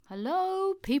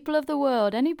Hello, people of the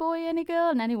world, any boy, any girl,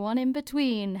 and anyone in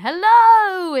between.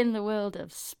 Hello in the world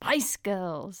of Spice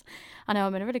Girls. I know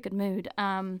I'm in a really good mood.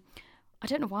 I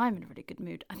don't know why I'm in a really good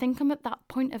mood. I think I'm at that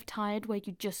point of tired where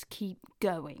you just keep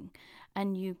going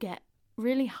and you get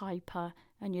really hyper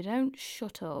and you don't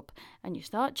shut up and you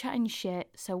start chatting shit.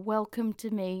 So welcome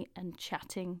to me and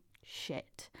chatting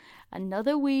shit.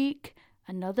 Another week,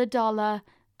 another dollar,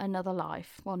 another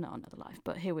life. Well, not another life,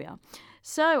 but here we are.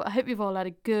 So I hope you've all had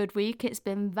a good week. It's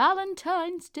been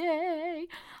Valentine's Day.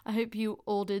 I hope you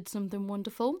all did something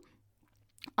wonderful.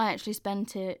 I actually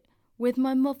spent it with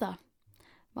my mother.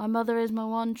 My mother is my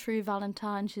one true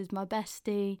Valentine. She's my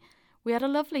bestie. We had a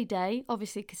lovely day,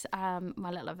 obviously, because my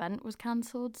little event was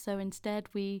cancelled. So instead,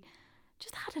 we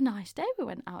just had a nice day. We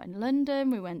went out in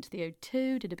London. We went to the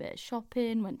O2, did a bit of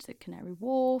shopping, went to the Canary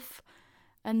Wharf.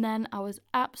 And then I was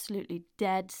absolutely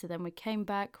dead. So then we came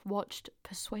back, watched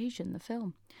Persuasion, the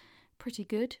film. Pretty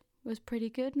good. It was pretty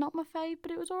good. Not my fave,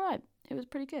 but it was all right. It was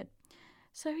pretty good.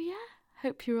 So yeah,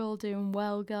 hope you're all doing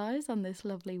well, guys, on this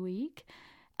lovely week.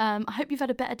 I hope you've had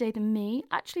a better day than me.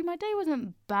 Actually, my day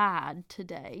wasn't bad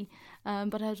today,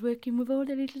 but I was working with all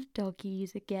the little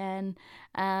doggies again.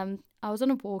 I was on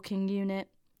a walking unit,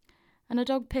 and a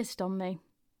dog pissed on me.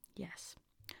 Yes.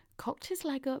 Cocked his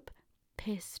leg up,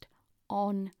 pissed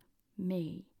on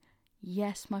me.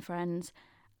 Yes, my friends.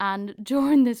 And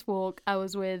during this walk, I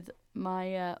was with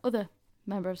my other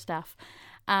member of staff,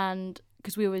 and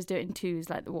because we always do it in twos,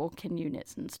 like the walk-in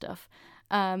units and stuff.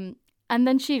 And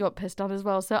then she got pissed on as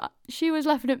well. So she was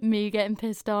laughing at me getting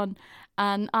pissed on,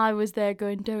 and I was there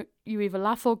going, "Don't you either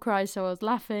laugh or cry?" So I was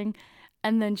laughing,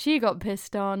 and then she got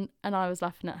pissed on, and I was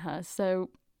laughing at her. So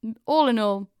all in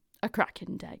all, a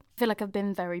cracking day. I feel like I've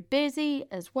been very busy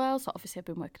as well. So obviously I've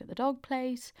been working at the dog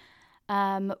place.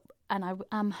 And I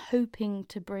am hoping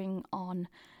to bring on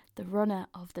the runner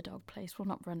of the dog place. Well,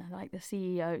 not runner, like the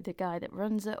CEO, the guy that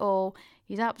runs it all.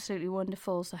 He's absolutely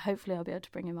wonderful. So hopefully I'll be able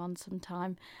to bring him on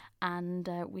sometime. And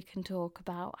we can talk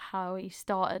about how he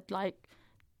started, like,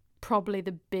 probably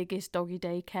the biggest doggy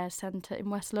daycare centre in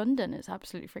West London. It's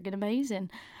absolutely friggin' amazing.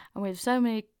 And we have so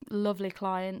many lovely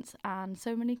clients and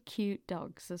so many cute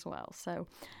dogs as well. So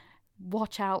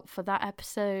watch out for that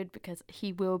episode because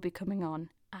he will be coming on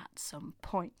at some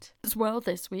point. As well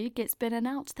this week, it's been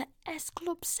announced that S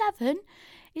Club 7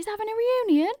 is having a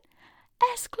reunion.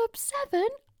 S Club 7?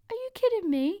 Are you kidding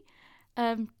me?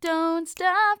 Don't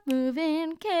stop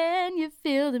moving, can you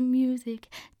feel the music?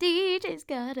 DJ's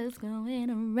got us going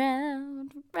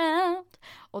around, round.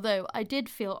 Although I did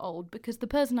feel old because the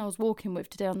person I was walking with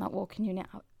today on that walking unit,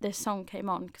 this song came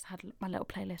on because I had my little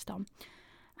playlist on.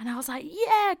 And I was like,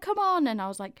 yeah, come on. And I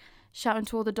was like shouting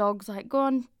to all the dogs, like, go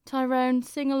on, Tyrone,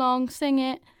 sing along, sing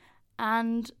it.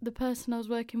 And the person I was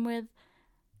working with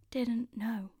didn't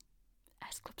know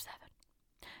S Club 7.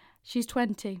 She's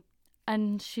 20.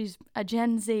 And she's a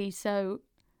Gen Z, so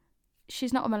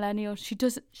she's not a millennial. She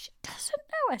doesn't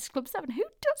know S Club 7. Who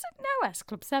doesn't know S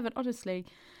Club 7? Honestly,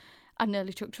 I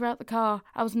nearly chucked her out the car.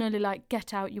 I was nearly like,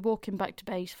 get out, you're walking back to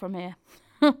base from here.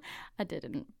 I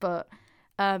didn't, but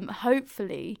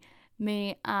hopefully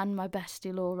me and my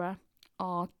bestie Laura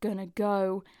are going to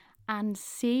go and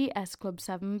see S Club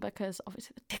 7 because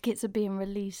obviously the tickets are being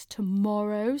released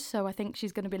tomorrow. So I think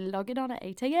she's going to be logging on at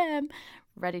 8 a.m,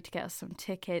 ready to get us some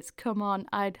tickets. Come on,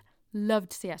 I'd love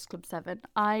to see S Club 7.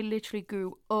 I literally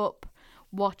grew up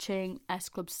watching S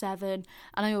Club 7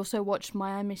 and I also watched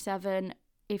Miami 7.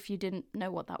 If you didn't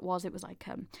know what that was, it was like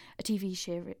a TV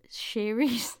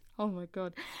series. Oh my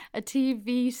God. A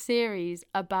TV series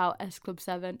about S Club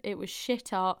 7. It was shit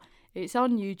hot. It's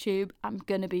on YouTube. I'm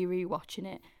going to be rewatching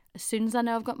it. As soon as I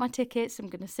know I've got my tickets, I'm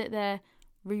going to sit there,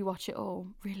 rewatch it all,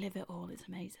 relive it all. It's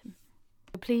amazing.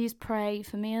 So please pray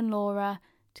for me and Laura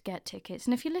to get tickets.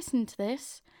 And if you listen to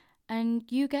this and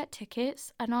you get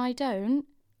tickets and I don't,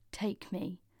 take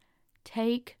me.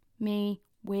 Take me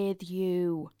with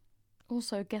you.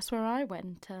 Also, guess where I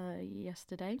went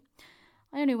yesterday?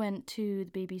 I only went to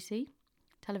the BBC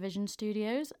television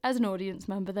studios as an audience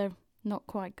member, though. Not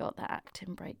quite got that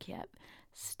acting break yet.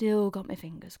 Still got my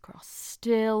fingers crossed.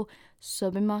 Still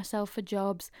subbing myself for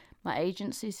jobs. My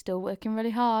agency's still working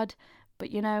really hard.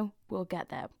 But, you know, we'll get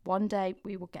there. One day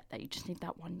we will get there. You just need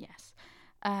that one yes.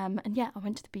 And yeah, I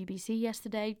went to the BBC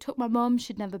yesterday. Took my mum.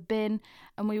 She'd never been.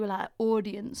 And we were like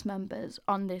audience members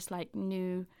on this like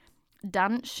new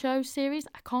dance show series.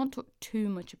 I can't talk too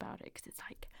much about it because it's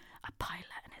like a pilot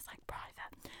and it's like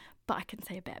private. But I can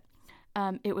say a bit.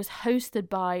 It was hosted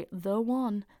by the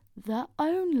one, the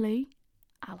only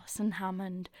Alison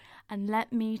Hammond, and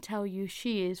let me tell you,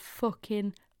 she is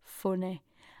fucking funny.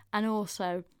 And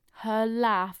also Her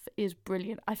laugh is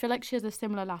brilliant. I feel like she has a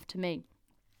similar laugh to me.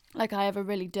 Like, I have a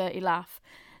really dirty laugh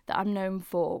that I'm known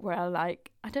for, where I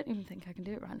don't even think I can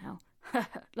do it right now.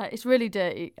 Like, it's really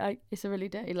dirty. It's a really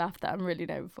dirty laugh that I'm really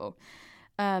known for.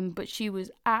 But she was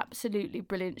absolutely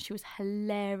brilliant. She was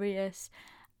hilarious.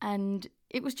 And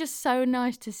it was just so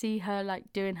nice to see her,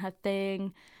 like, doing her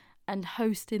thing and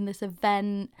hosting this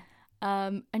event.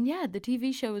 And yeah, the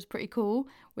TV show was pretty cool.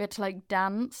 We had to, like,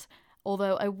 dance.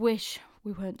 Although I wish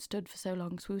we weren't stood for so long,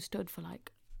 because we were stood for,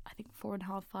 like, I think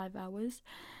 4.5, 5 hours.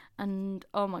 And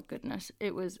oh my goodness,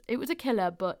 it was a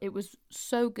killer, but it was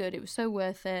so good. It was so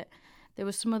worth it. There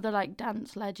was some other, like,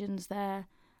 dance legends there.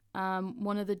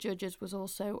 One of the judges was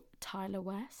also Tyler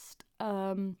West.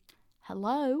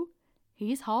 Hello,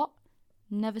 he's hot.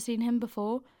 Never seen him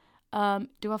before.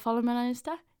 Do I follow him on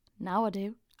Insta? Now I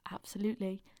do.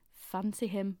 Absolutely. Fancy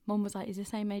him. Mum was like, he's the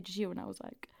same age as you. And I was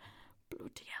like,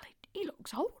 bloody hell, he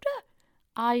looks older.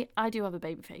 I do have a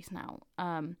baby face now.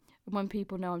 When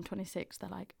people know I'm 26, they're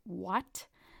like, what?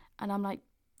 And I'm like,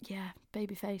 yeah,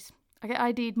 baby face. I get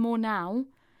ID'd more now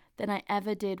than I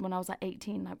ever did when I was like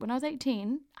 18. Like, when I was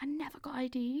 18, I never got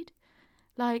ID'd.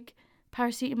 Like,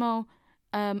 paracetamol,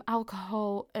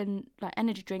 alcohol, and like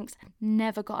energy drinks,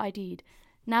 never got ID'd.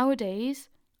 Nowadays,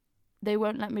 they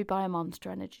won't let me buy a Monster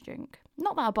energy drink.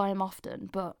 Not that I buy them often,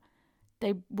 but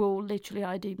they will literally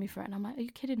ID me for it. And I'm like, are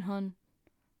you kidding, hun?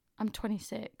 I'm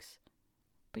 26.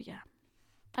 But yeah.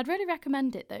 I'd really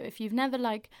recommend it, though, if you've never,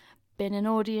 like, been an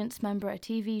audience member at a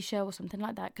TV show or something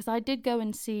like that. Because I did go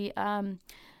and see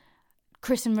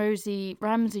Chris and Rosie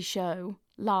Ramsey show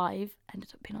live.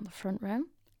 Ended up being on the front row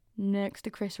next to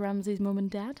Chris Ramsey's mum and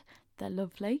dad. They're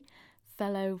lovely.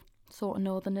 Fellow sort of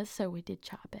northerners, so we did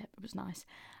chat a bit. It was nice.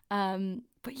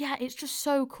 But yeah, it's just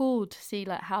so cool to see,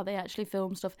 like, how they actually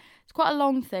film stuff. It's quite a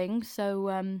long thing,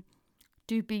 so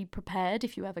do be prepared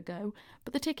if you ever go.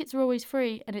 But the tickets are always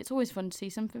free, and it's always fun to see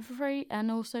something for free and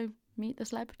also meet the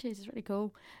celebrities. It's really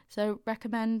cool. So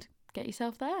recommend get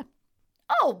yourself there.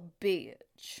 Oh,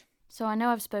 bitch. So I know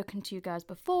I've spoken to you guys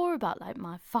before about, like,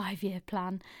 my 5-year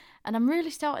plan, and I'm really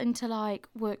starting to, like,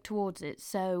 work towards it.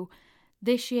 So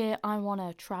this year I want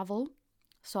to travel.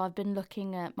 So I've been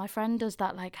looking at, my friend does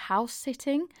that, like, house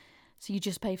sitting. So you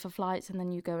just pay for flights and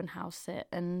then you go and house sit.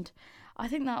 And I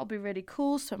think that'll be really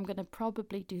cool. So I'm going to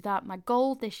probably do that. My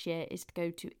goal this year is to go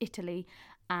to Italy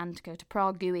and go to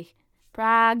Prague.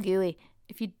 Prague.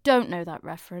 If you don't know that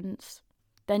reference,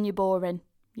 then you're boring.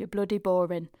 You're bloody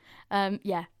boring.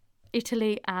 Yeah,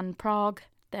 Italy and Prague.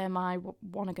 They're my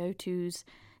wanna-go-tos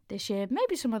this year.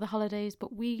 Maybe some other holidays,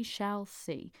 but we shall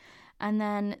see. And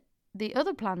then the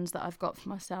other plans that I've got for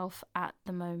myself at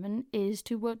the moment is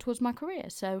to work towards my career.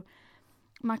 So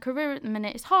my career at the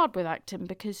minute is hard with acting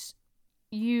because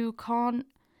you can't,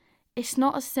 it's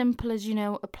not as simple as, you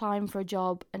know, applying for a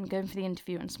job and going for the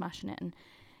interview and smashing it. And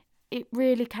it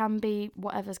really can be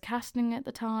whatever's casting at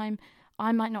the time.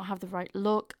 I might not have the right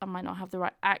look, I might not have the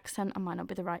right accent, I might not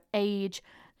be the right age.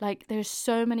 Like, there's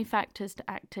so many factors to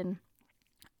acting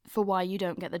for why you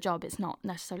don't get the job. It's not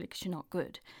necessarily because you're not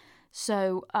good.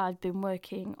 So I've been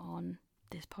working on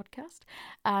this podcast,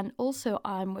 and also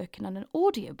I'm working on an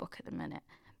audiobook at the minute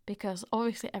because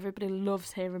obviously everybody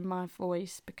loves hearing my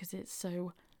voice because it's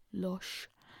so lush.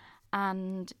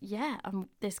 And yeah,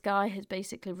 this guy has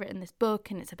basically written this book,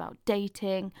 and it's about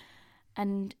dating,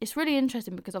 and it's really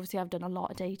interesting because obviously I've done a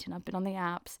lot of dating, I've been on the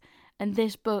apps, and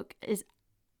this book is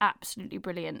absolutely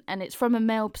brilliant, and it's from a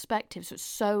male perspective, so it's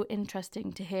so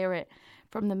interesting to hear it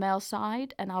from the male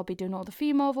side. And I'll be doing all the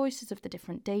female voices of the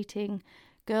different dating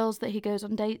girls that he goes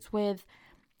on dates with.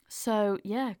 So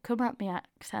yeah, come at me,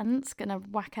 accents. Gonna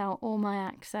whack out all my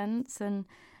accents and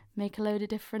make a load of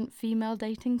different female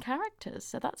dating characters,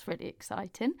 so that's really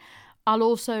exciting. I'll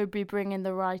also be bringing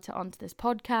the writer onto this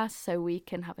podcast so we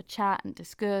can have a chat and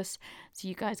discuss, so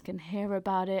you guys can hear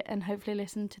about it and hopefully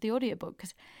listen to the audiobook.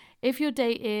 Because if you're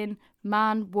dating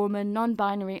man, woman,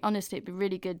 non-binary, honestly, it'd be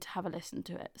really good to have a listen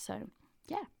to it. So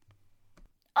yeah.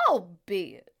 Oh,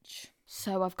 bitch.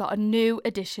 So I've got a new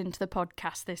addition to the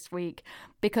podcast this week,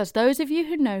 because those of you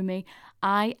who know me,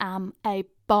 I am a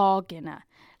bargainer.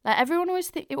 Like, everyone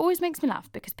always it always makes me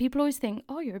laugh because people always think,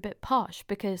 oh, you're a bit posh,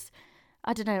 because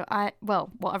I don't know,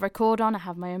 what I record on, I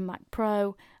have my own Mac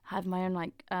Pro, I have my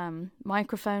own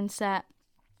microphone set,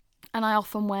 and I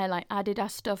often wear like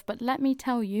Adidas stuff, but let me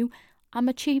tell you, I'm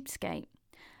a cheapskate.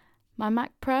 My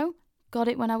Mac Pro, got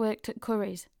it when I worked at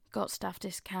Curry's, got staff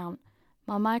discount.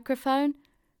 My microphone,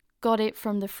 got it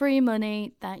from the free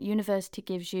money that university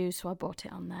gives you, so I bought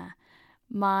it on there.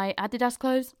 My Adidas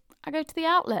clothes, I go to the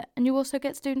outlet, and you also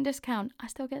get student discount. I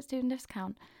still get student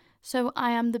discount. So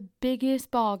I am the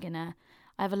biggest bargainer.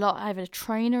 I have a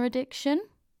trainer addiction.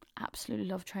 Absolutely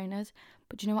love trainers.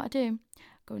 But do you know what I do?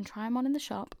 Go and try them on in the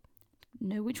shop,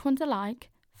 know which ones I like,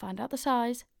 find out the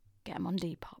size, get them on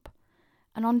Depop.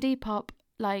 And on Depop,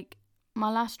 like my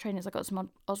last trainers, I got some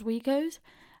Oswego's.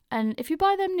 And if you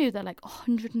buy them new, they're like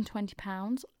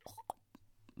 £120.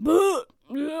 Who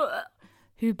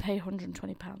pay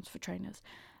 £120 for trainers?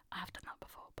 I have done that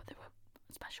before, but they were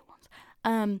special ones.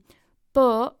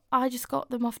 But I just got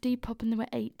them off Depop and they were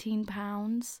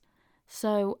 £18.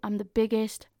 So I'm the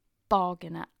biggest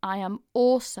bargainer. I am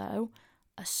also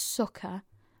a sucker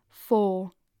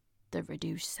for the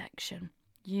reduced section.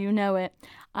 You know it.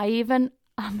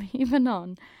 I'm even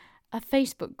on a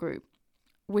Facebook group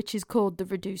which is called the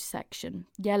Reduced Section,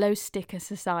 Yellow Sticker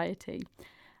Society.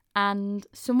 And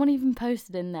someone even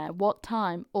posted in there what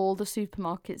time all the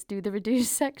supermarkets do the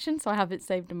reduced section, so I have it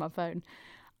saved in my phone.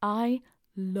 I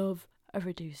love a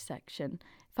reduced section.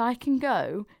 If I can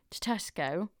go to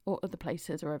Tesco, or other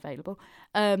places are available,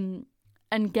 and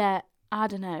get, I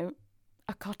don't know,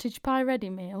 a cottage pie ready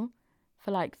meal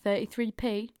for like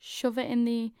 33p, shove it in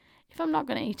the, if I'm not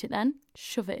going to eat it then,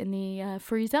 shove it in the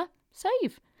freezer,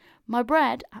 save. My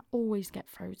bread, I always get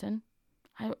frozen.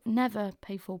 I never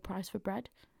pay full price for bread.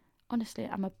 Honestly,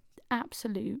 I'm an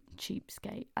absolute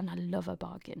cheapskate and I love a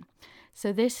bargain.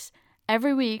 So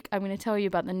every week, I'm going to tell you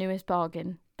about the newest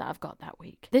bargain that I've got that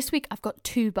week. This week, I've got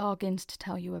 2 bargains to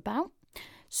tell you about.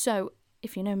 So,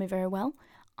 if you know me very well,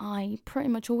 I pretty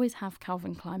much always have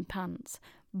Calvin Klein pants,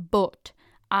 but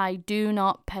I do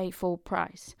not pay full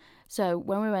price. So,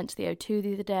 when we went to the O2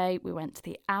 the other day, we went to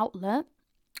the outlet,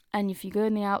 and if you go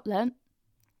in the outlet,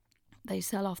 they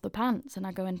sell off the pants, and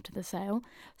I go into the sale.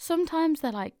 Sometimes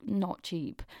they're like not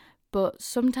cheap, but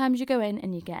sometimes you go in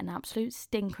and you get an absolute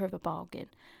stinker of a bargain.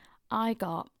 I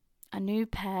got a new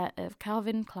pair of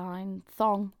Calvin Klein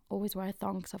thong. Always wear a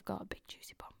thong because I've got a big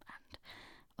juicy bum and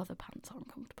other pants are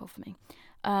uncomfortable for me.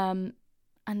 And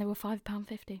they were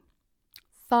 £5.50.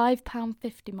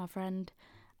 £5.50, my friend.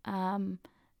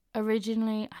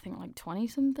 Originally, I think like 20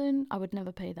 something. I would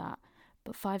never pay that.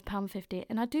 But £5.50,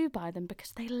 and I do buy them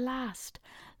because they last.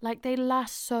 Like, they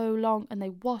last so long, and they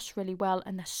wash really well,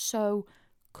 and they're so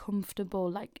comfortable,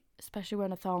 like, especially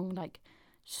wearing a thong, like,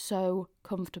 so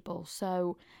comfortable.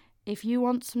 So, if you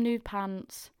want some new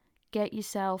pants, get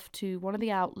yourself to one of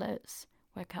the outlets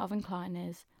where Calvin Klein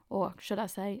is, or should I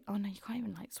say, oh no, you can't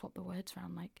even, like, swap the words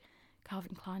around, like,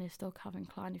 Calvin Klein is still Calvin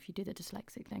Klein if you do the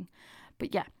dyslexic thing.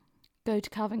 But yeah,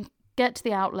 get to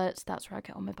the outlets, that's where I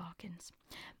get all my bargains.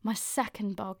 My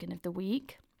second bargain of the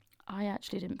week, I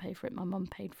actually didn't pay for it, my mum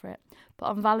paid for it. But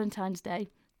on Valentine's Day,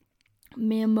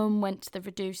 me and mum went to the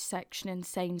reduced section in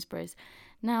Sainsbury's.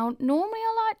 Now, normally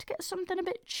I like to get something a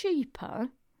bit cheaper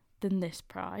than this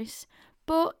price,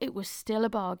 but it was still a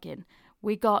bargain.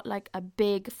 We got like a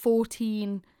big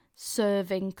 14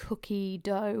 serving cookies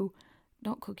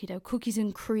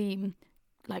and cream,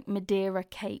 like Madeira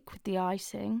cake with the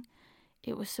icing.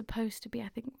 It was supposed to be, I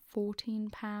think,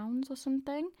 £14 or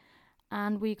something.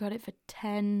 And we got it for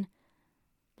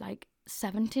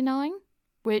 £10.79,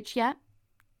 which, yeah,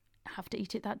 have to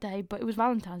eat it that day. But it was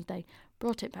Valentine's Day.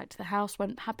 Brought it back to the house,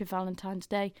 went, Happy Valentine's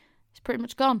Day. It's pretty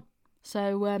much gone.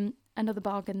 So, another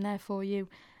bargain there for you.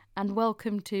 And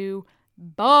welcome to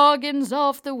Bargains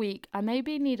of the Week. I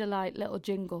maybe need a little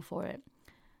jingle for it.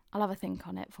 I'll have a think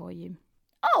on it for you.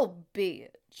 Oh,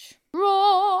 bitch.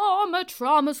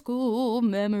 Trauma school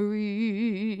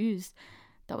memories.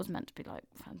 That was meant to be like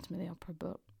Phantom of the Opera,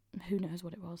 but who knows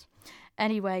what it was.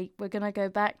 Anyway, we're going to go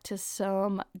back to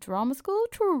some drama school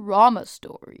trauma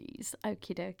stories.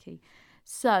 Okie dokie.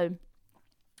 So,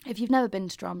 if you've never been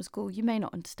to drama school, you may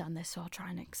not understand this, so I'll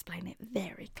try and explain it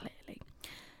very clearly.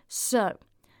 So,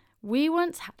 we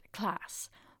once had a class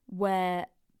where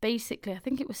basically, I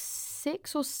think it was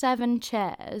 6 or 7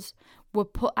 chairs were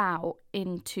put out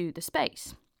into the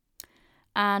space.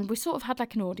 And we sort of had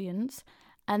like an audience.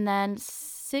 And then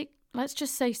let's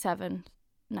say 7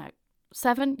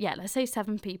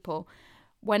 people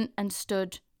went and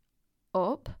stood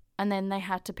up. And then they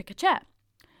had to pick a chair.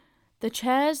 The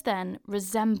chairs then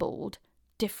resembled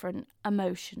different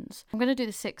emotions. I'm going to do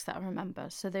the 6 that I remember.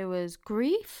 So there was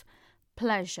grief,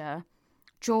 pleasure,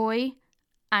 joy,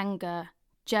 anger,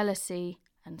 jealousy,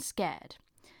 and scared.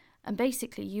 And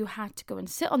basically you had to go and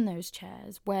sit on those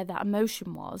chairs where that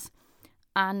emotion was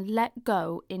and let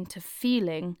go into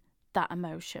feeling that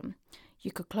emotion.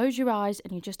 You could close your eyes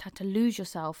and you just had to lose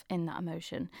yourself in that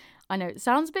emotion. I know it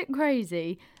sounds a bit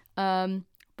crazy,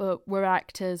 but we're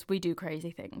actors, we do crazy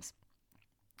things.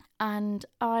 And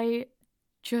I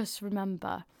just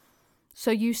remember,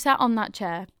 so you sat on that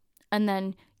chair and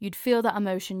then you'd feel that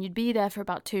emotion, you'd be there for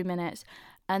about 2 minutes,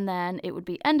 and then it would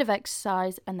be end of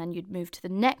exercise, and then you'd move to the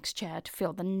next chair to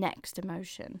feel the next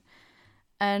emotion.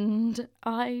 And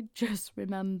I just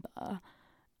remember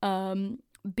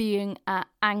being at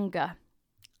anger,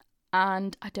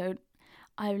 and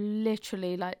I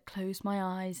literally like closed my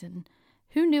eyes, and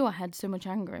who knew I had so much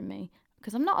anger in me?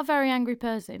 Because I'm not a very angry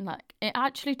person. Like, it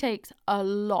actually takes a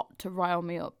lot to rile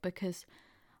me up, because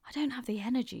I don't have the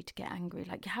energy to get angry.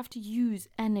 Like, you have to use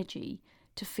energy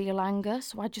to feel anger,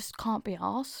 so I just can't be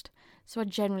arsed. So I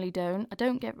generally don't. I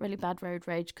don't get really bad road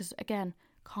rage because, again,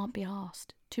 can't be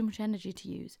arsed. Too much energy to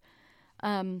use.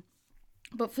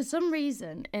 But for some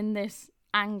reason, in this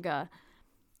anger,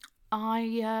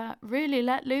 I really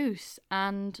let loose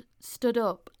and stood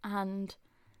up and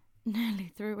nearly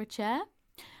threw a chair.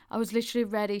 I was literally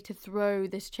ready to throw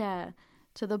this chair,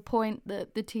 to the point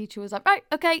that the teacher was like, right,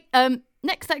 okay,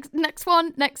 next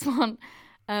one.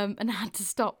 And I had to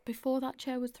stop before that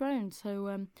chair was thrown.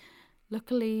 So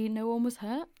luckily no one was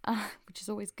hurt, which is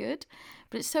always good.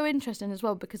 But it's so interesting as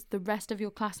well, because the rest of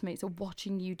your classmates are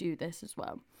watching you do this as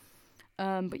well.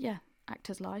 But yeah,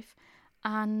 actor's life.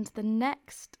 And the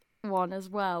next one as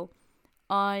well,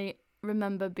 I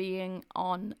remember being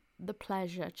on the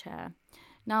pleasure chair.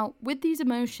 Now, with these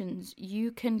emotions,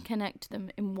 you can connect them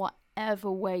in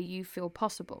whatever way you feel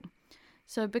possible.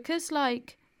 So because,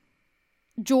 like,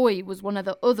 joy was one of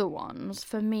the other ones,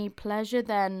 for me, pleasure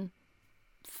then,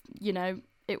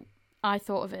 I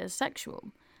thought of it as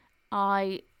sexual.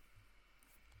 I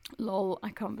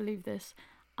can't believe this.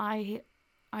 I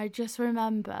just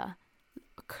remember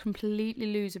completely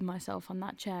losing myself on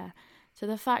that chair. So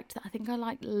the fact that I think I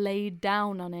laid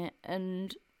down on it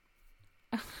and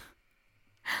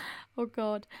oh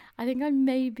God, I think I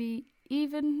maybe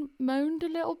even moaned a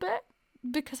little bit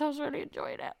because I was really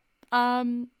enjoying it.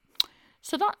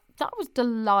 So that was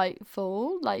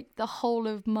delightful. Like, the whole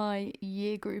of my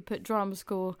year group at drama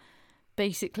school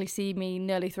basically see me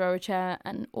nearly throw a chair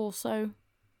and also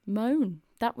moan.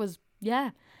 That was, yeah.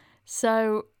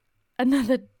 So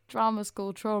another drama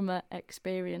school trauma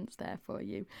experience there for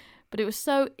you. But it was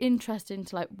so interesting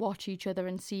to watch each other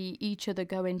and see each other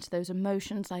go into those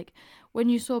emotions. Like, when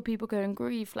you saw people go in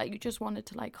grief, you just wanted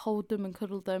to hold them and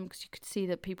cuddle them, because you could see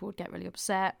that people would get really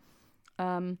upset.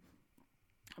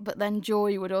 But then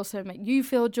joy would also make you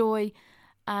feel joy.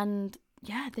 And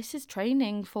yeah, this is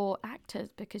training for actors,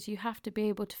 because you have to be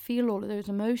able to feel all of those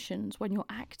emotions when you're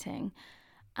acting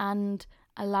and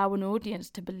allow an audience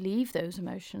to believe those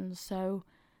emotions. So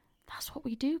that's what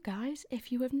we do, guys.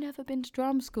 If you have never been to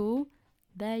drama school,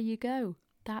 there you go.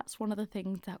 That's one of the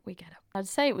things that we get up. I'd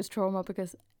say it was trauma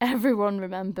because everyone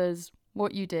remembers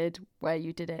what you did, where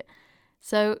you did it.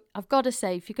 So I've got to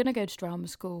say, if you're going to go to drama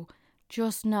school,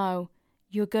 just know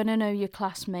you're going to know your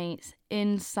classmates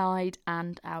inside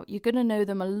and out. You're going to know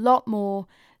them a lot more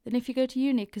than if you go to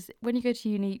uni, because when you go to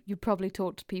uni, you probably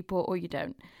talk to people or you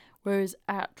don't. Whereas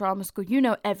at drama school, you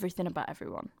know everything about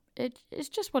everyone. It's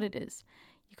just what it is.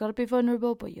 You got to be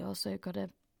vulnerable, but you also got to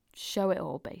show it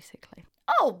all, basically.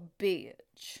 Oh,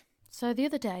 bitch. So the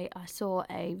other day, I saw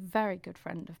a very good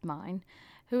friend of mine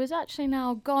who has actually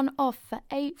now gone off for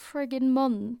 8 friggin'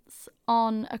 months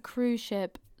on a cruise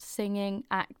ship, singing,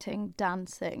 acting,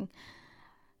 dancing.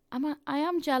 I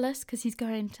am jealous because he's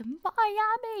going to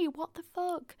Miami. What the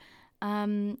fuck?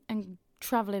 And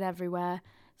travelling everywhere.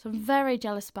 So I'm very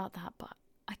jealous about that, but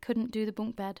I couldn't do the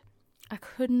bunk bed. I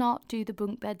could not do the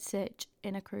bunk bed sitch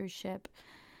in a cruise ship.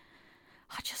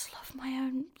 I just love my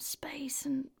own space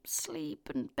and sleep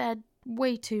and bed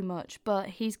way too much. But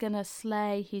he's going to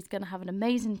slay. He's going to have an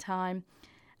amazing time.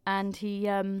 And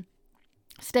he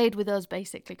stayed with us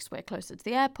basically because we're closer to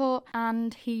the airport.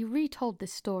 And he retold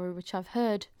this story, which I've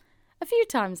heard a few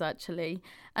times actually,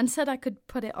 and said I could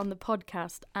put it on the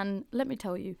podcast. And let me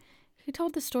tell you, he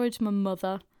told the story to my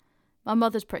mother. My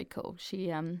mother's pretty cool.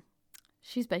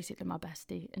 She's basically my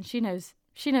bestie, and she knows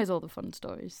all the fun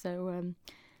stories. So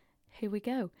here we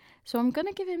go. So I'm going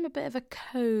to give him a bit of a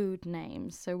code name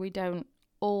so we don't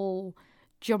all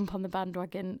jump on the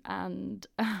bandwagon and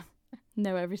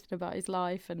know everything about his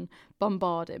life and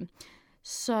bombard him.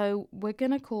 So we're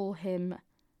going to call him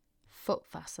Foot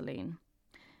Vaseline,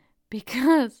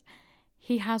 because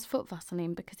he has foot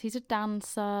Vaseline because he's a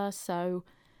dancer, so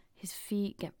his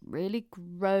feet get really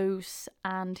gross,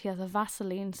 and he has a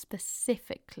Vaseline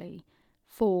specifically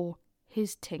for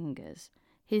his tingers,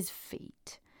 his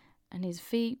feet. And his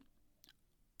feet,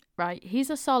 right,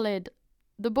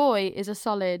 the boy is a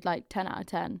solid 10 out of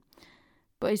 10.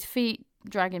 But his feet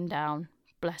drag him down,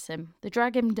 bless him. They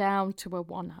drag him down to a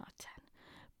 1 out of 10.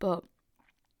 But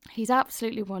he's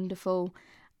absolutely wonderful,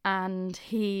 and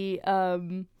he's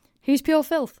pure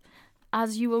filth,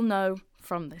 as you will know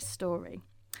from this story.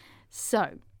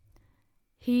 So,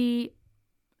 he,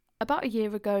 about a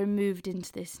year ago, moved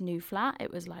into this new flat.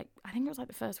 It was like, I think it was like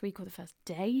the first week or the first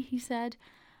day, he said,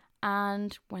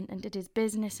 and went and did his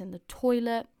business in the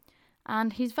toilet.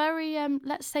 And he's very,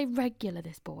 let's say, regular,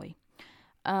 this boy.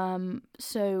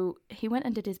 So he went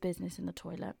and did his business in the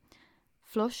toilet,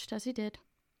 flushed as he did.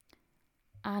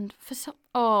 And for some,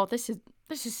 this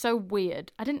is so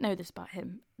weird. I didn't know this about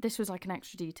him. This was like an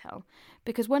extra detail,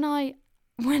 because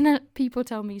when people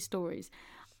tell me stories,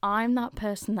 I'm that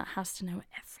person that has to know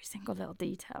every single little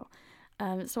detail.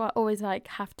 So I always like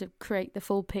have to create the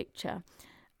full picture.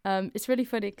 It's really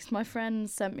funny because my friend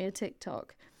sent me a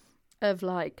TikTok of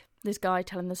like this guy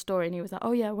telling the story, and he was like,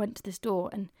 "Oh yeah, I went to this door,"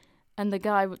 and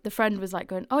the friend was like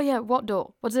going, "Oh yeah, what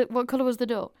door? What colour was the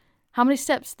door? How many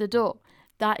steps to the door?"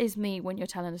 That is me when you're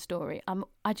telling a story.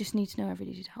 I just need to know every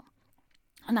detail.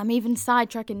 And I'm even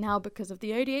sidetracking now because of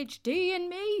the ADHD in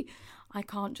me. I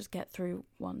can't just get through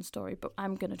one story, but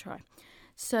I'm going to try.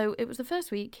 So it was the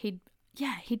first week. He'd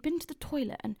been to the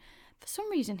toilet, and for some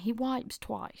reason he wipes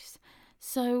twice.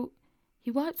 So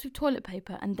he wipes with toilet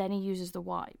paper and then he uses the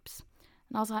wipes.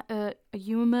 And I was like, are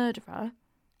you a murderer?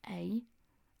 A.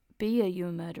 B, are you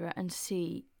a murderer? And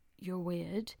C, you're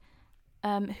weird.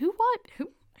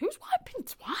 Who's wiping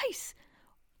twice?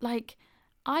 Like,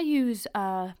 I use,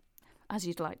 as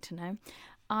you'd like to know,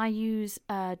 I use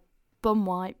bum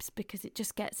wipes because it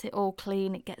just gets it all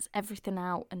clean. It gets everything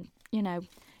out and,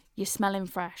 you're smelling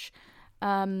fresh.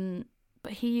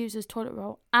 But he uses toilet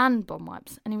roll and bum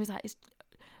wipes. And he was like,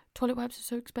 toilet wipes are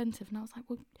so expensive. And I was like,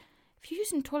 well, if you're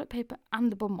using toilet paper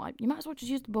and the bum wipe, you might as well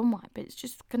just use the bum wipe. It's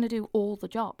just going to do all the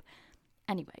job.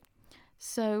 Anyway,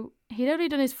 so he'd only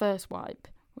done his first wipe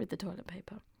with the toilet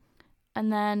paper.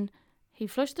 And then he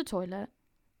flushed the toilet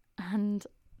and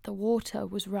the water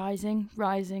was rising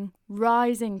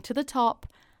to the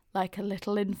top like a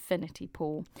little infinity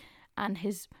pool. And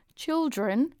his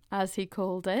children, as he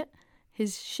called it,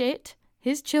 his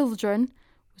children,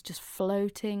 was just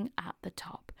floating at the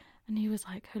top. And he was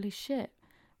like, holy shit,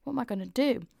 what am I going to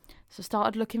do? So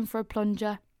started looking for a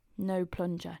plunger. No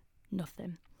plunger.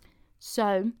 Nothing.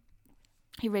 So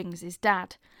he rings his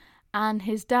dad. And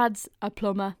his dad's a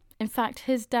plumber. In fact,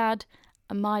 his dad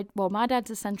and my dad's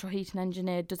a central heating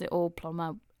engineer, does it all,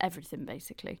 plumber, everything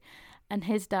basically. And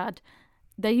his dad,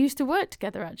 they used to work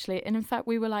together actually. And in fact,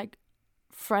 we were like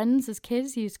friends as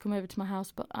kids. He used to come over to my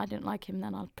house, but I didn't like him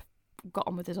then. I got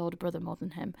on with his older brother more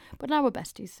than him. But now we're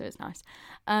besties, so it's nice.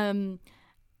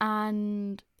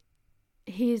 And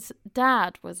his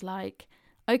dad was like,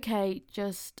 okay,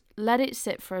 just let it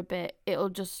sit for a bit. It'll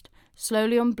just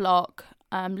slowly unblock.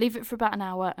 Leave it for about an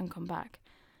hour and come back.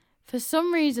 For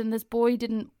some reason, this boy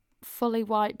didn't fully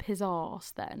wipe his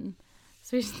arse then.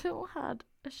 So he still had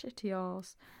a shitty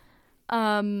arse.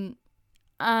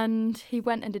 And he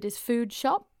went and did his food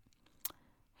shop.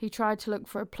 He tried to look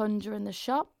for a plunger in the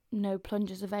shop. No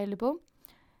plungers available.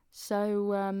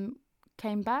 So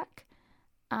came back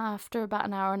after about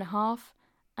an hour and a half,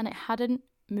 and it hadn't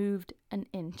moved an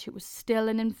inch. It was still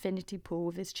an infinity pool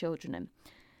with his children in.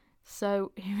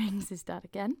 So he rings his dad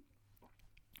again.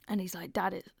 And he's like,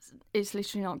 Dad, it's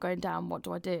literally not going down. What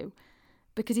do I do?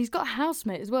 Because he's got a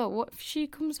housemate as well. What if she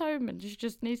comes home and she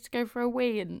just needs to go for a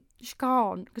wee and she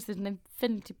can't because there's an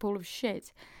infinity pool of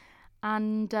shit?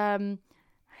 And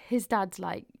his dad's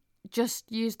like, just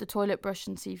use the toilet brush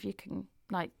and see if you can,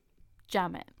 like,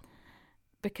 jam it.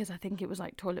 Because I think it was,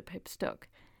 like, toilet paper stuck.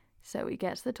 So he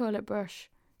gets the toilet brush,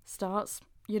 starts,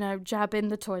 jabbing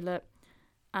the toilet.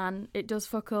 And it does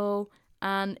fuck all.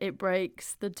 And it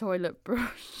breaks the toilet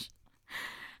brush.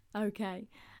 Okay.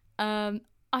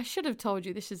 I should have told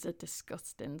you this is a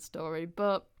disgusting story,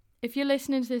 but if you're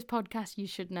listening to this podcast, you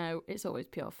should know it's always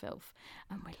pure filth.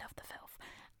 And we love the filth.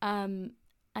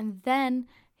 And then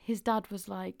his dad was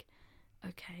like,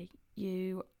 okay,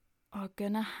 you are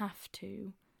going to have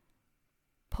to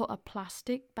put a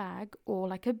plastic bag or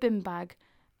like a bin bag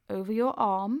over your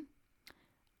arm,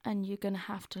 and you're going to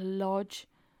have to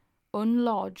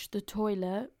unlodge the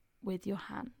toilet with your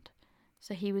hand.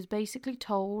 So he was basically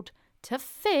told to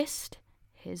fist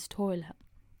his toilet.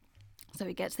 So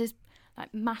he gets this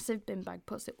like massive bin bag,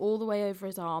 puts it all the way over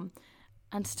his arm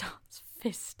and starts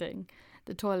fisting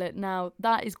the toilet. Now,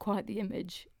 that is quite the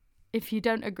image. If you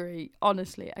don't agree,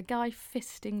 honestly, a guy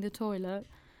fisting the toilet,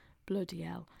 bloody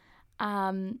hell.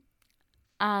 And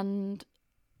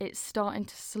it's starting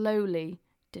to slowly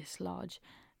dislodge.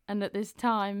 And at this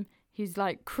time, he's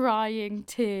like crying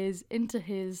tears into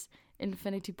his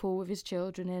infinity pool with his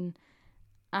children in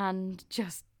and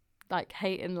just like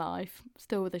hating life,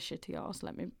 still with a shitty arse,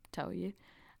 let me tell you.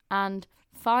 And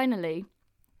finally,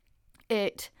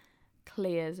 it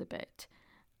clears a bit.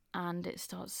 and it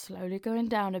starts slowly going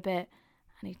down a bit,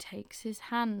 and he takes his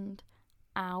hand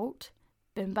out,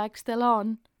 bin bag still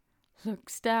on,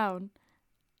 looks down,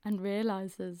 and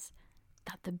realises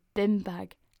that the bin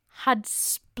bag had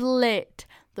split.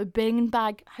 The bin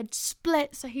bag had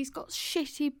split, so he's got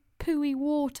shitty, pooey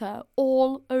water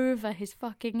all over his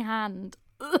fucking hand.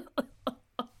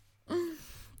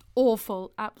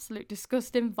 Awful, absolute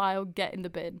disgusting, vile. Get in the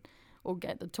bin, or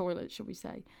get the toilet, shall we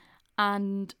say.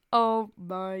 And oh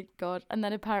my God. And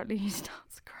then apparently he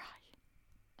starts crying.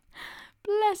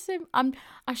 Bless him.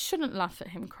 I shouldn't laugh at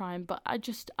him crying, but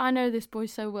I know this boy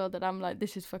so well that I'm like,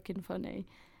 this is fucking funny.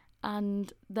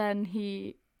 And then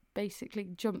he basically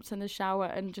jumps in the shower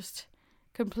and just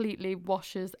completely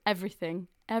washes everything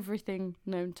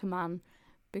known to man,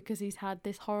 because he's had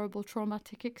this horrible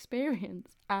traumatic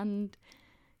experience. And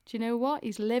do you know what?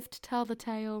 He's lived to tell the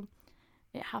tale.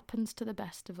 It happens to the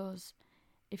best of us.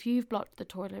 If you've blocked the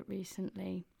toilet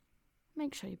recently,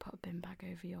 make sure you put a bin bag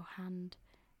over your hand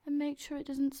and make sure it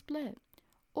doesn't split.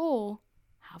 Or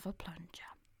have a plunger.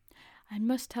 I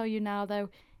must tell you now, though,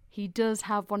 he does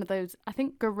have one of those. I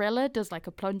think Gorilla does like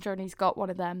a plunger, and he's got one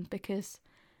of them, because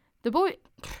the boy,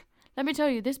 let me tell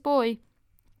you, this boy,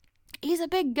 he's a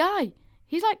big guy.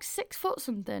 He's like 6 foot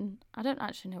something. I don't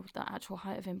actually know the actual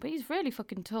height of him, but he's really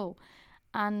fucking tall.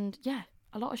 And yeah,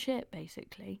 a lot of shit,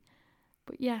 basically.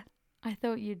 But yeah, I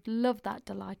thought you'd love that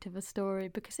delight of a story,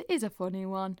 because it is a funny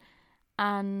one.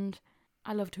 And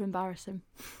I love to embarrass him.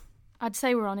 I'd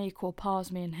say we're on equal pars,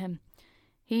 me and him.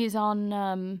 He's on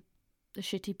the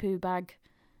shitty poo bag,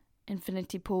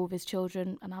 infinity pool with his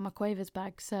children, and I'm a Quavers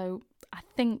bag. So I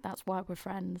think that's why we're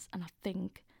friends, and I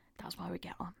think that's why we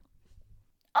get on.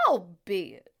 Oh,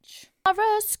 bitch.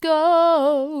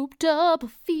 Horoscope double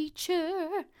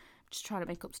feature. Just trying to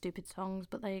make up stupid songs,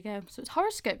 but there you go. So it's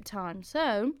horoscope time.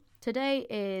 So today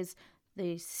is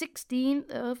the 16th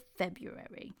of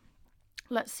February.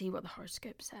 Let's see what the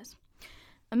horoscope says.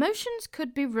 Emotions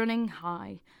could be running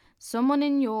high. Someone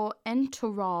in your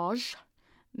entourage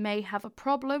may have a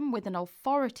problem with an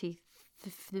authority,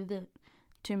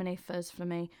 too many furs for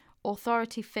me,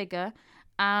 authority figure,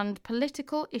 and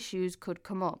political issues could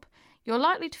come up. You're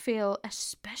likely to feel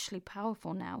especially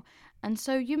powerful now, and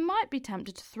so you might be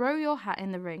tempted to throw your hat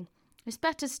in the ring. It's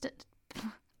better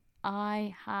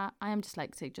I am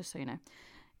dyslexic, just so you know.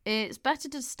 It's better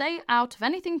to stay out of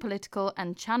anything political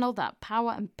and channel that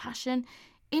power and passion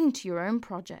into your own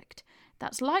project.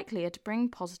 That's likelier to bring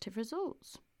positive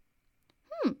results.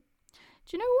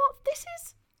 Do you know what?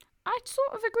 I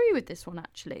sort of agree with this one,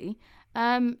 actually.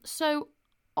 So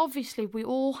obviously we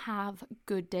all have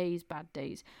good days, bad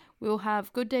days. We all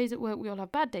have good days at work. We all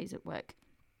have bad days at work.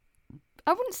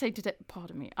 I wouldn't say today,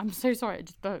 pardon me, I'm so sorry, I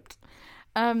just burped.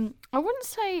 I wouldn't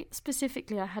say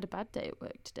specifically I had a bad day at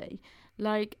work today.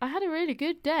 Like, I had a really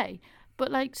good day,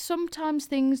 but like sometimes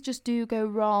things just do go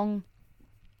wrong.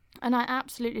 And I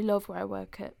absolutely love where I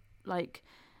work at, like,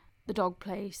 the dog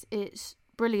place. It's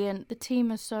brilliant. The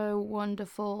team are so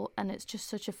wonderful, and it's just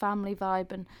such a family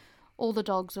vibe, and all the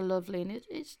dogs are lovely, and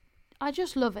I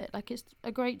just love it. Like, it's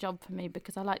a great job for me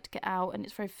because I like to get out, and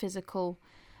it's very physical.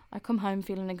 I come home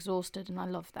feeling exhausted, and I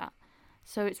love that.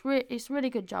 So it's a really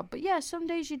good job. But yeah, some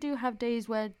days you do have days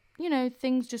where, you know,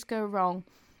 things just go wrong.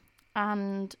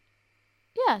 And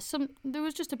yeah, there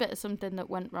was just a bit of something that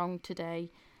went wrong today.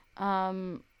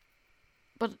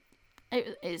 But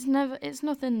it's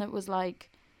nothing that was like,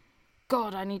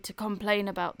 God, I need to complain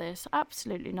about this.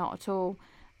 Absolutely not at all.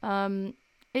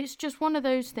 It's just one of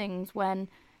those things when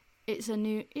it's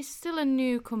still a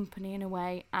new company in a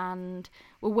way, and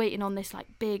we're waiting on this like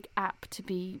big app to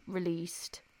be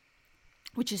released,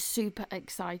 which is super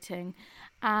exciting.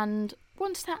 And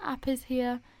once that app is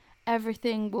here,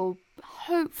 everything will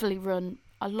hopefully run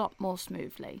a lot more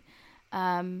smoothly.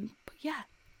 But yeah,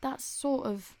 that's sort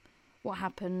of what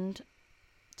happened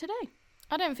today.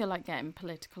 I don't feel like getting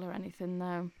political or anything,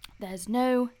 though. There's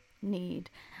no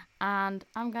need. And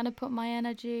I'm going to put my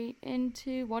energy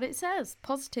into what it says.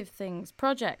 Positive things,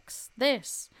 projects,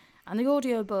 this, and the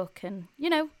audiobook, and, you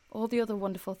know, all the other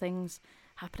wonderful things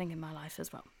happening in my life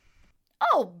as well.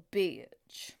 Oh,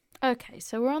 bitch. Okay,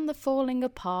 so we're on the falling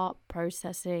apart,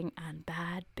 processing, and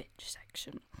bad bitch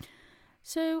section.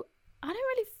 So I don't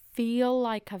really feel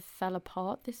like I fell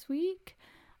apart this week.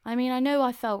 I mean, I know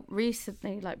I felt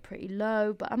recently like pretty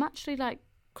low, but I'm actually like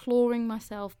clawing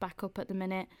myself back up at the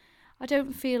minute. I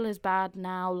don't feel as bad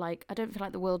now. Like, I don't feel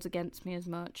like the world's against me as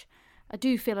much. I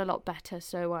do feel a lot better,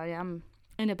 so I am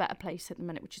in a better place at the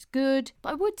minute, which is good. But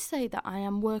I would say that I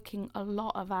am working a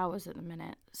lot of hours at the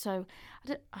minute. So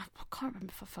I can't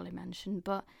remember if I fully mentioned,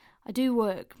 but I do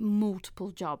work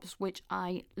multiple jobs, which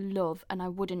I love and I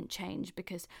wouldn't change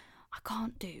because I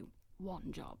can't do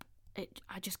one job.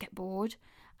 I just get bored.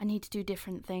 I need to do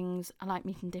different things. I like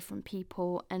meeting different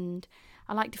people and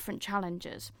I like different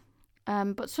challenges.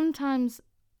 But sometimes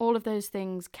all of those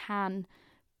things can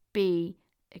be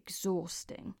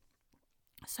exhausting.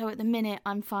 So at the minute,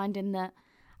 I'm finding that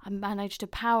I manage to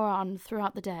power on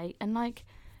throughout the day. And like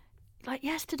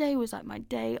yesterday was like my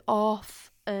day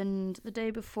off and the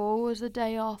day before was the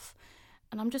day off.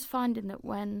 And I'm just finding that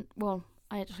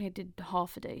I actually did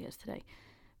half a day yesterday.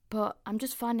 But I'm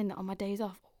just finding that on my days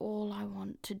off, all I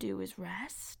want to do is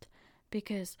rest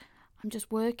because I'm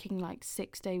just working like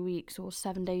 6-day weeks or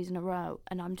 7 days in a row.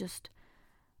 And I'm just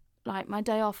like, my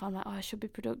day off, I'm like, I should be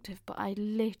productive. But I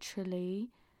literally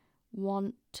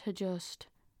want to just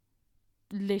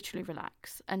literally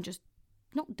relax and just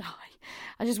not die.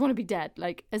 I just want to be dead.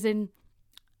 Like, as in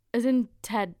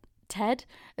tired dead.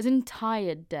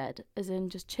 As in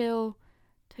just chill,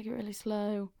 take it really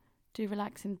slow, do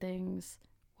relaxing things,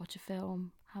 watch a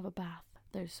film, have a bath,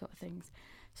 those sort of things.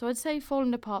 So I'd say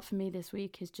falling apart for me this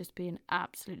week is just being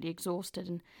absolutely exhausted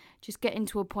and just getting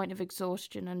to a point of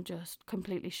exhaustion and just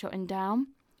completely shutting down.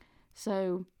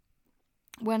 So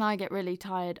when I get really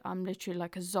tired, I'm literally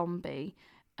like a zombie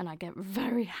and I get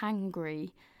very hangry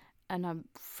and I'm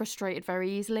frustrated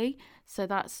very easily. So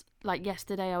that's like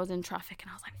yesterday I was in traffic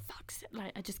and I was like, fuck it.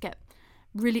 Like, I just get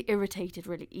really irritated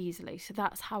really easily. So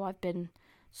that's how I've been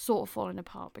sort of falling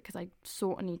apart because I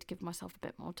sort of need to give myself a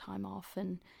bit more time off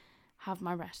and have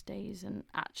my rest days and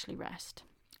actually rest.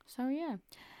 So yeah.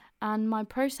 And my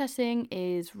processing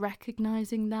is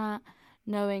recognizing that,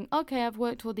 knowing, okay, I've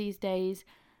worked all these days.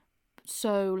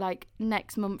 So like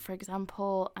next month, for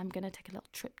example, I'm going to take a little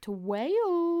trip to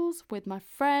Wales with my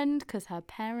friend because her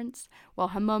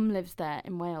mum lives there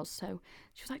in Wales. So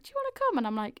she was like, do you want to come? And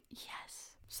I'm like,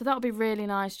 yes. So that'll be really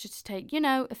nice just to take,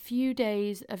 a few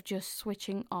days of just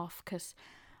switching off because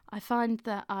I find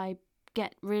that I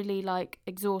get really like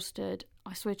exhausted.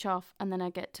 I switch off and then I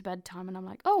get to bedtime and I'm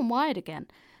like, oh, I'm wired again.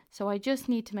 So I just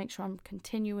need to make sure I'm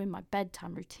continuing my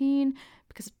bedtime routine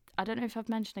because I don't know if I've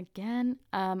mentioned again,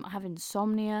 I have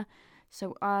insomnia.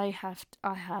 So I have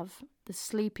the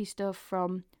sleepy stuff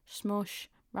from Smush,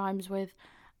 rhymes with,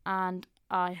 and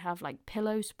I have like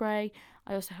pillow spray.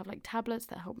 I also have like tablets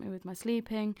that help me with my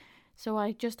sleeping. So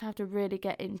I just have to really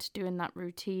get into doing that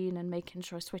routine and making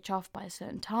sure I switch off by a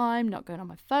certain time, not going on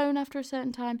my phone after a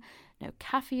certain time, no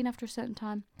caffeine after a certain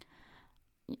time.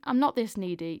 I'm not this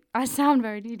needy. I sound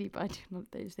very needy, but I do love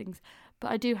those things.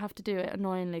 But I do have to do it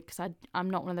annoyingly because I'm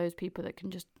not one of those people that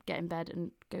can just get in bed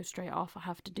and go straight off. I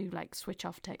have to do like switch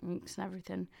off techniques and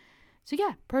everything. So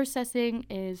yeah, processing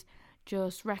is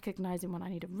just recognizing when I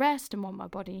need a rest and what my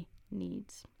body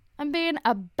needs. And being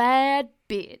a bad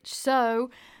bitch. So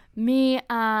me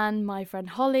and my friend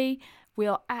Holly,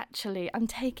 I'm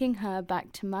taking her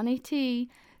back to Manny T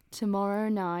tomorrow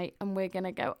night and we're going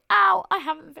to go out. I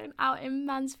haven't been out in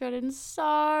Mansfield in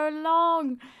so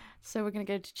long. So we're going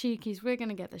to go to Cheeky's, we're going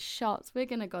to get the shots, we're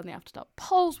going to go on the After Dark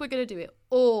polls, we're going to do it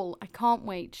all. I can't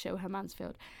wait to show her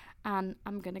Mansfield. And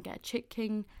I'm going to get a Chick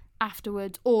King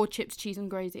afterwards or chips, cheese and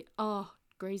gravy.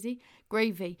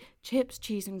 Gravy, chips,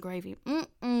 cheese and gravy.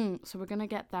 So we're going to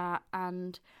get that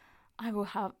and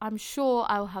I'm sure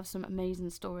I will have some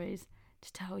amazing stories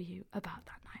to tell you about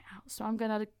that night out. So I'm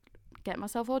going to get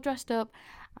myself all dressed up.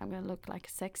 I'm going to look like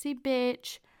a sexy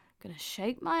bitch. I'm going to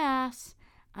shake my ass.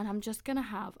 And I'm just going to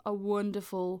have a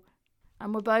wonderful...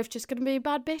 And we're both just going to be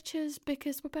bad bitches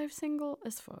because we're both single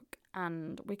as fuck.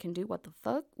 And we can do what the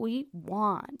fuck we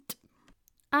want.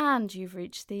 And you've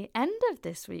reached the end of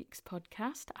this week's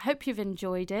podcast. I hope you've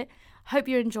enjoyed it. I hope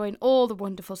you're enjoying all the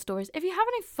wonderful stories. If you have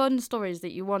any fun stories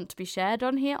that you want to be shared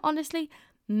on here, honestly,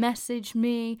 message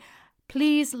me.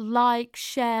 Please like,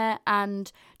 share,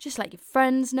 and just let your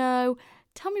friends know.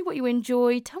 Tell me what you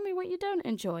enjoy. Tell me what you don't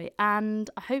enjoy. And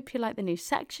I hope you like the new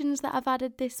sections that I've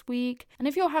added this week. And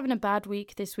if you're having a bad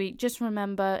week this week, just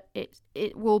remember it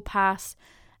will pass.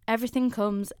 Everything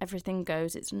comes, everything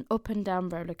goes. It's an up and down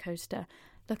roller coaster.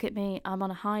 Look at me. I'm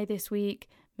on a high this week.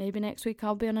 Maybe next week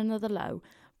I'll be on another low.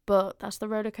 But that's the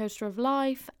roller coaster of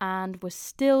life. And we're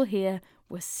still here.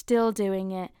 We're still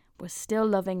doing it. We're still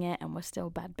loving it. And we're still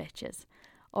bad bitches.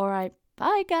 All right.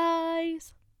 Bye,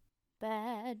 guys.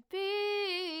 Bad bitch.